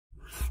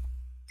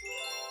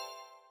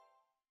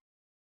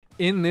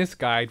In this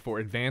guide for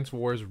Advance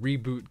Wars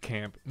Reboot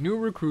Camp, new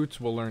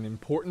recruits will learn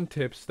important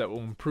tips that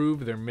will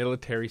improve their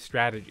military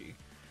strategy.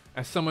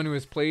 As someone who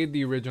has played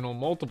the original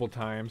multiple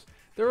times,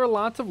 there are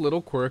lots of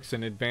little quirks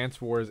in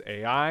Advance Wars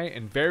AI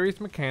and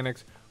various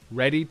mechanics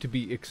ready to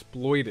be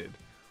exploited.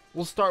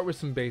 We'll start with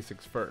some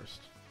basics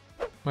first.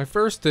 My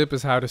first tip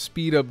is how to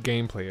speed up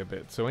gameplay a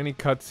bit, so any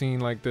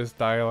cutscene like this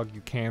dialogue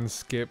you can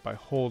skip by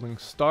holding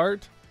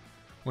start.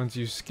 Once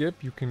you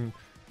skip, you can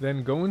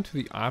then go into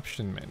the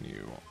option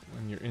menu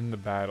when you're in the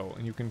battle,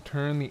 and you can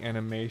turn the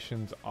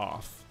animations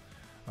off.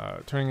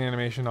 Turning the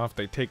animation off,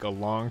 they take a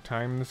long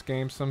time in this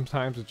game.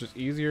 Sometimes it's just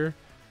easier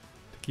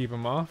to keep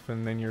them off,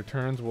 and then your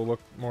turns will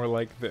look more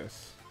like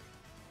this.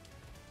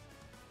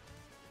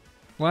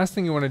 Last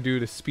thing you want to do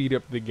to speed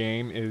up the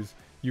game is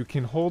you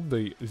can hold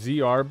the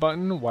ZR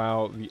button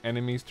while the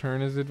enemy's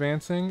turn is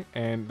advancing,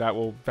 and that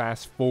will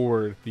fast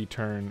forward the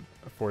turn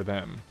for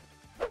them.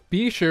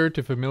 Be sure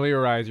to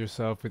familiarize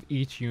yourself with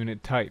each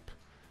unit type.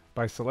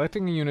 By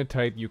selecting a unit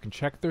type, you can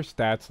check their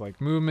stats like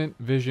movement,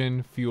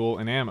 vision, fuel,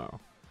 and ammo.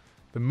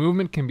 The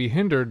movement can be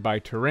hindered by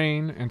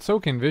terrain, and so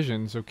can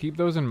vision, so keep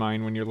those in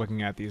mind when you're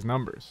looking at these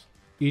numbers.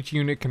 Each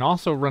unit can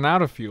also run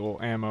out of fuel,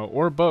 ammo,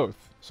 or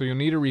both, so you'll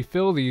need to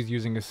refill these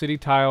using a city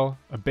tile,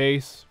 a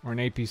base, or an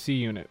APC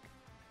unit.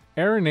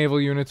 Air and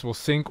naval units will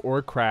sink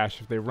or crash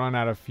if they run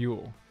out of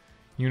fuel.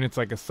 Units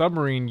like a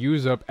submarine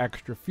use up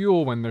extra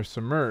fuel when they're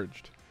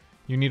submerged.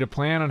 You need a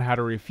plan on how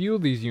to refuel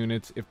these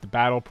units if the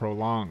battle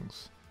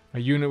prolongs. A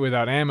unit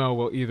without ammo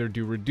will either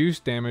do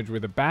reduced damage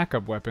with a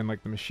backup weapon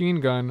like the machine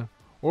gun,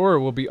 or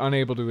will be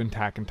unable to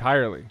attack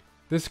entirely.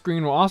 This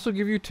screen will also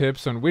give you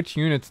tips on which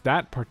units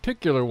that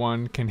particular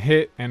one can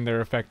hit and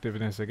their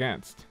effectiveness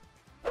against.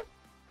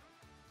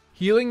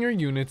 Healing your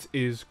units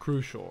is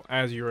crucial,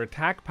 as your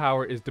attack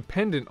power is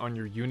dependent on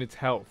your unit's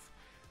health.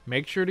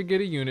 Make sure to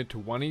get a unit to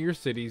one of your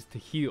cities to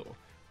heal.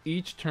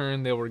 Each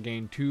turn they will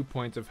regain 2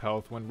 points of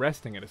health when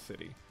resting at a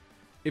city.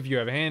 If you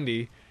have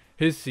Handy,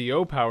 his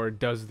CO power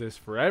does this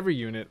for every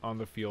unit on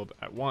the field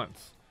at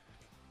once.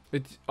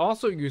 It's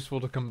also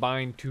useful to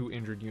combine 2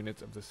 injured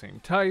units of the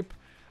same type,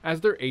 as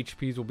their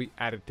HPs will be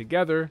added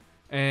together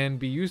and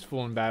be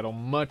useful in battle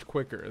much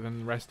quicker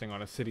than resting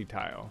on a city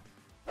tile.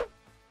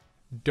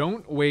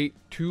 Don't wait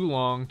too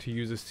long to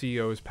use a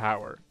CO's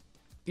power.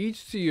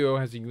 Each CO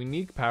has a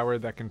unique power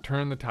that can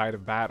turn the tide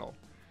of battle.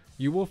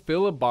 You will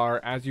fill a bar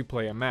as you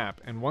play a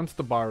map, and once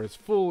the bar is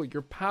full,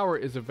 your power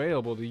is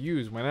available to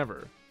use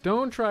whenever.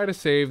 Don't try to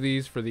save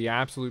these for the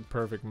absolute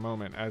perfect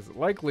moment, as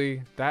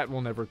likely that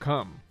will never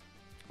come.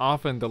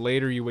 Often, the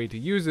later you wait to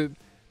use it,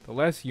 the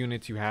less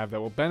units you have that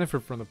will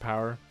benefit from the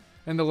power,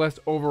 and the less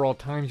overall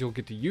times you'll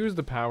get to use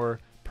the power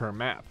per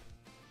map.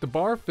 The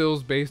bar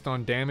fills based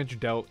on damage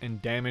dealt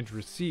and damage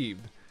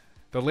received.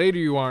 The later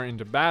you are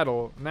into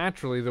battle,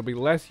 naturally there'll be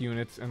less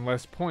units and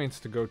less points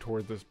to go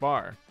toward this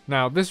bar.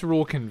 Now, this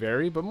rule can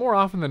vary, but more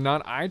often than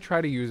not, I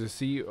try to use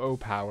a CO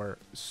power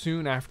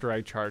soon after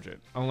I charge it,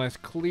 unless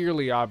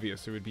clearly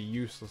obvious it would be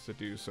useless to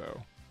do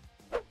so.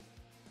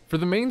 For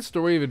the main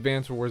story of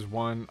Advance Wars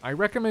 1, I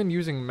recommend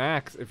using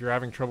Max if you're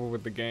having trouble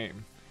with the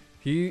game.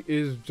 He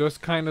is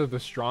just kind of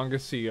the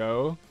strongest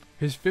CO.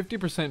 His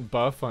 50%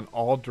 buff on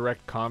all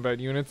direct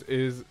combat units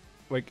is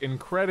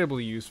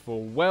incredibly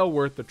useful, well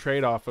worth the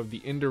trade-off of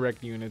the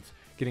indirect units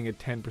getting a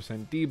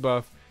 10%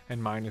 debuff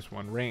and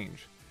 -1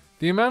 range.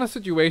 The amount of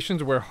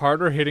situations where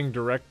harder hitting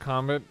direct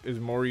combat is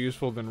more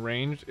useful than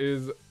ranged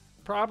is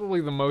probably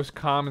the most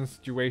common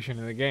situation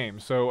in the game,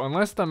 so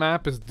unless the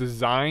map is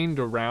designed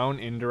around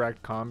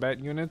indirect combat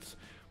units,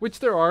 which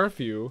there are a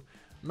few,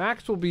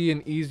 Max will be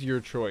an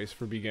easier choice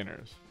for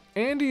beginners.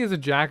 Andy is a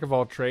jack of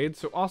all trades,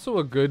 so also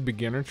a good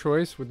beginner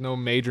choice with no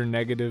major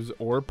negatives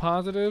or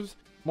positives,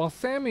 while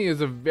Sammy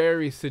is a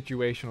very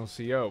situational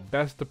CO,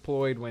 best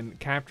deployed when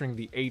capturing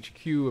the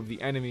HQ of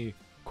the enemy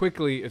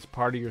quickly as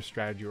part of your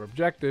strategy or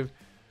objective,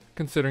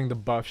 considering the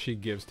buff she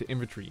gives to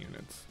infantry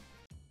units.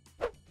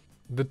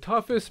 The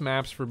toughest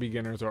maps for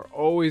beginners are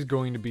always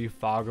going to be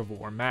Fog of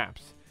War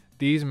maps.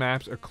 These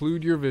maps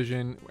occlude your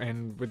vision,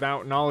 and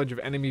without knowledge of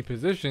enemy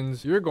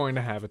positions, you're going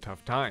to have a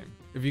tough time.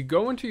 If you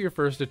go into your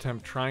first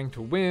attempt trying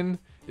to win,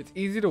 it's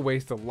easy to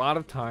waste a lot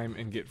of time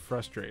and get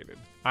frustrated.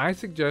 I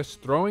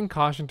suggest throwing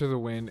caution to the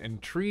wind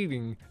and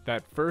treating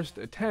that first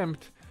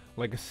attempt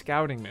like a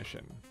scouting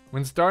mission.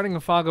 When starting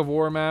a Fog of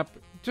War map,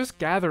 just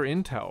gather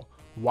intel.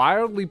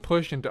 Wildly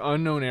push into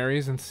unknown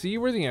areas and see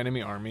where the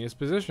enemy army is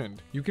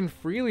positioned. You can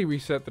freely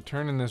reset the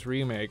turn in this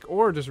remake,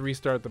 or just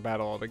restart the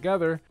battle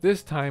altogether,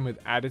 this time with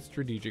added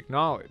strategic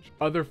knowledge.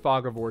 Other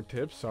Fog of War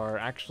tips are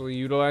actually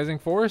utilizing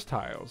forest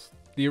tiles.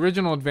 The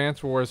original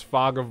Advance Wars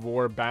Fog of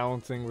War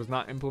balancing was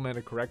not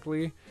implemented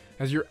correctly,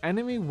 as your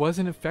enemy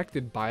wasn't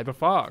affected by the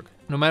fog.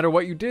 No matter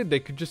what you did,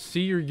 they could just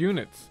see your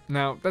units.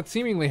 Now, that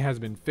seemingly has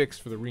been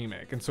fixed for the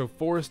remake, and so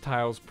forest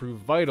tiles prove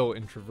vital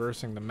in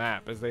traversing the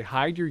map, as they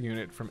hide your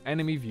unit from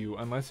enemy view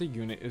unless a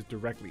unit is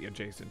directly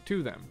adjacent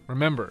to them.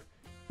 Remember,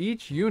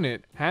 each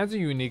unit has a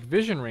unique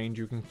vision range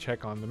you can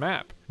check on the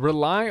map.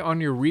 Rely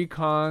on your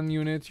recon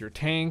units, your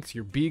tanks,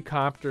 your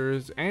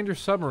B-copters, and your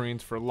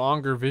submarines for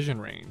longer vision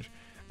range.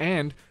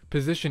 and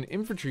position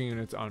infantry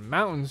units on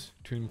mountains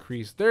to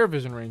increase their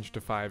vision range to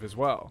 5 as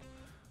well.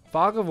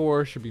 Fog of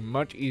War should be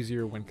much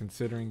easier when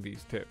considering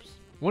these tips.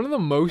 One of the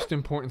most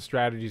important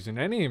strategies in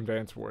any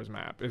Advance Wars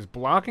map is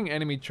blocking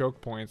enemy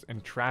choke points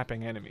and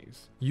trapping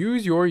enemies.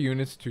 Use your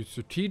units to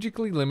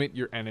strategically limit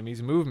your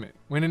enemy's movement.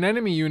 When an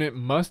enemy unit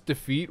must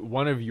defeat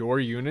one of your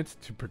units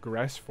to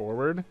progress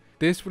forward,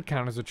 this would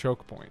count as a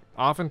choke point.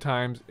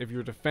 Oftentimes, if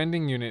your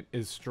defending unit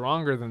is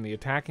stronger than the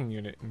attacking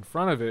unit in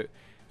front of it,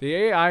 the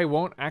AI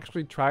won't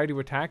actually try to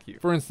attack you.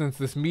 For instance,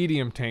 this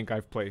medium tank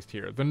I've placed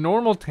here. The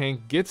normal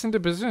tank gets into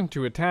position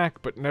to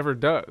attack but never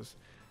does.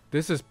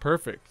 This is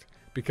perfect,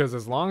 because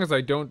as long as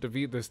I don't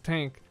defeat this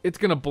tank, it's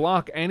gonna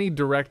block any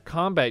direct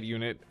combat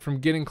unit from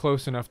getting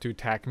close enough to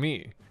attack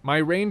me. My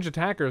ranged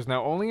attackers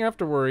now only have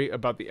to worry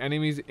about the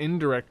enemy's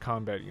indirect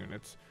combat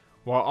units,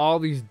 while all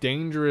these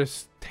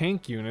dangerous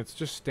tank units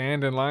just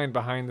stand in line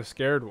behind the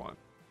scared one.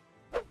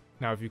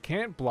 Now if you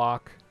can't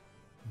block,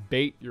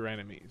 bait your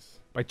enemies.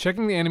 By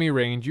checking the enemy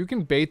range, you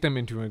can bait them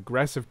into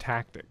aggressive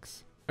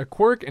tactics. A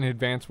quirk in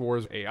Advance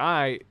Wars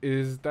AI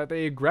is that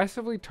they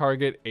aggressively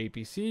target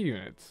APC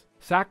units.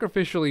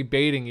 Sacrificially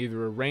baiting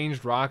either a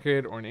ranged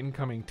rocket or an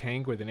incoming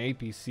tank with an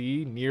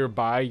APC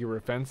nearby your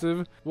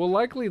offensive will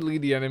likely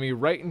lead the enemy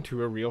right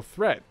into a real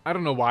threat. I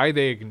don't know why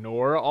they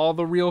ignore all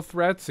the real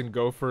threats and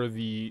go for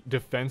the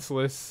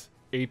defenseless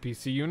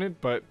APC unit,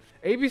 but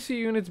APC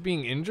units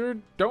being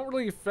injured don't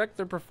really affect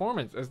their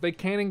performance as they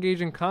can't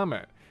engage in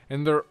combat,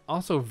 and they're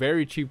also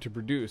very cheap to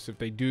produce if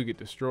they do get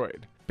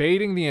destroyed.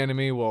 Baiting the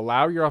enemy will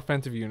allow your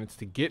offensive units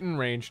to get in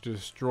range to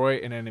destroy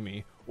an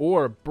enemy,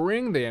 or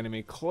bring the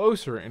enemy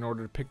closer in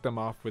order to pick them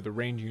off with a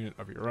ranged unit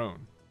of your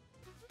own.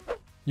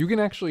 You can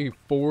actually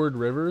ford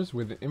rivers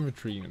with an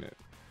infantry unit.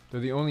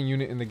 They're the only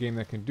unit in the game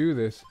that can do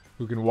this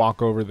who can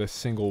walk over this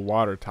single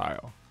water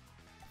tile.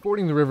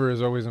 Fording the river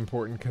is always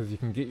important because you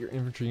can get your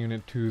infantry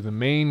unit to the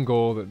main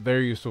goal that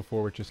they're useful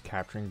for, which is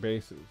capturing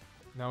bases.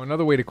 Now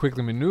another way to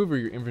quickly maneuver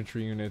your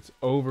infantry units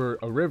over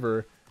a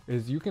river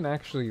is you can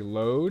actually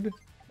load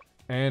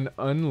and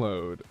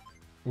unload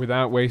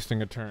without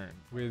wasting a turn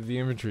with the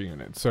infantry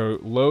unit. So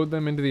load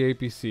them into the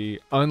APC,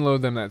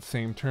 unload them that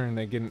same turn,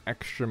 they get an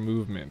extra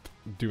movement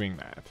doing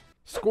that.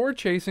 Score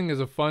chasing is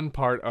a fun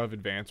part of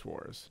Advance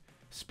Wars.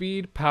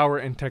 Speed, power,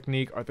 and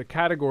technique are the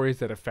categories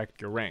that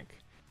affect your rank.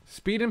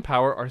 Speed and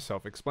power are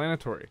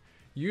self-explanatory,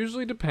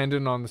 usually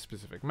dependent on the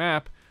specific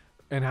map,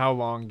 and how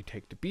long you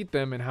take to beat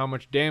them and how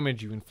much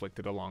damage you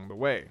inflicted along the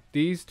way.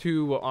 These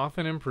two will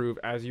often improve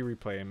as you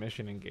replay a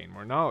mission and gain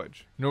more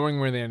knowledge. Knowing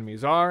where the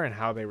enemies are and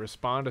how they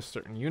respond to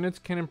certain units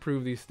can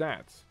improve these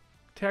stats.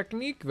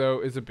 Technique, though,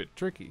 is a bit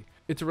tricky.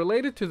 It's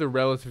related to the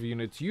relative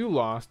units you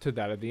lost to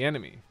that of the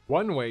enemy.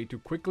 One way to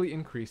quickly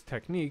increase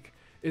technique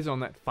is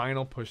on that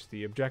final push to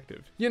the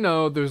objective. You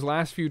know, those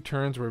last few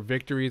turns where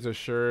victory is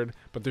assured,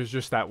 but there's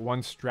just that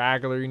one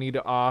straggler you need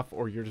to off,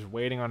 or you're just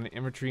waiting on an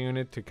infantry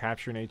unit to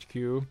capture an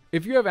HQ.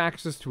 If you have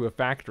access to a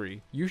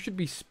factory, you should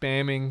be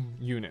spamming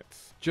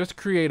units. Just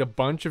create a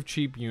bunch of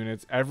cheap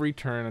units every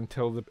turn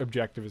until the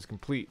objective is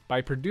complete.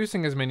 By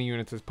producing as many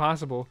units as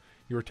possible,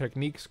 your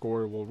technique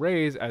score will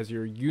raise as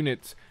your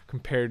units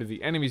compared to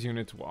the enemy's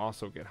units will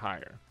also get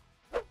higher.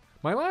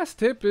 My last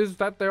tip is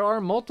that there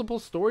are multiple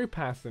story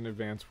paths in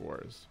Advance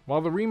Wars.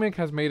 While the remake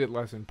has made it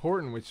less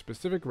important which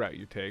specific route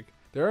you take,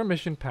 there are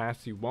mission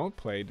paths you won't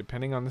play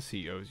depending on the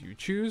COs you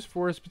choose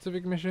for a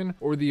specific mission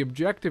or the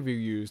objective you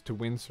use to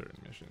win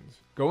certain missions.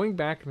 Going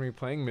back and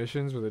replaying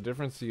missions with a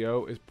different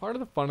CO is part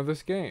of the fun of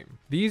this game.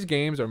 These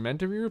games are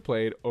meant to be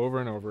replayed over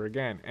and over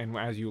again, and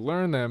as you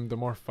learn them, the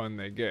more fun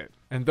they get.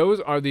 And those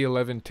are the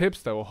 11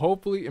 tips that will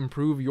hopefully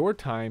improve your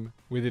time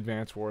with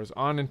Advance Wars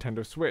on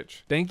Nintendo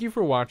Switch. Thank you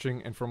for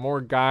watching, and for more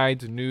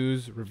guides,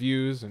 news,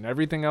 reviews, and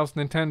everything else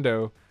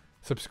Nintendo,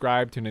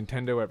 subscribe to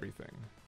Nintendo Everything.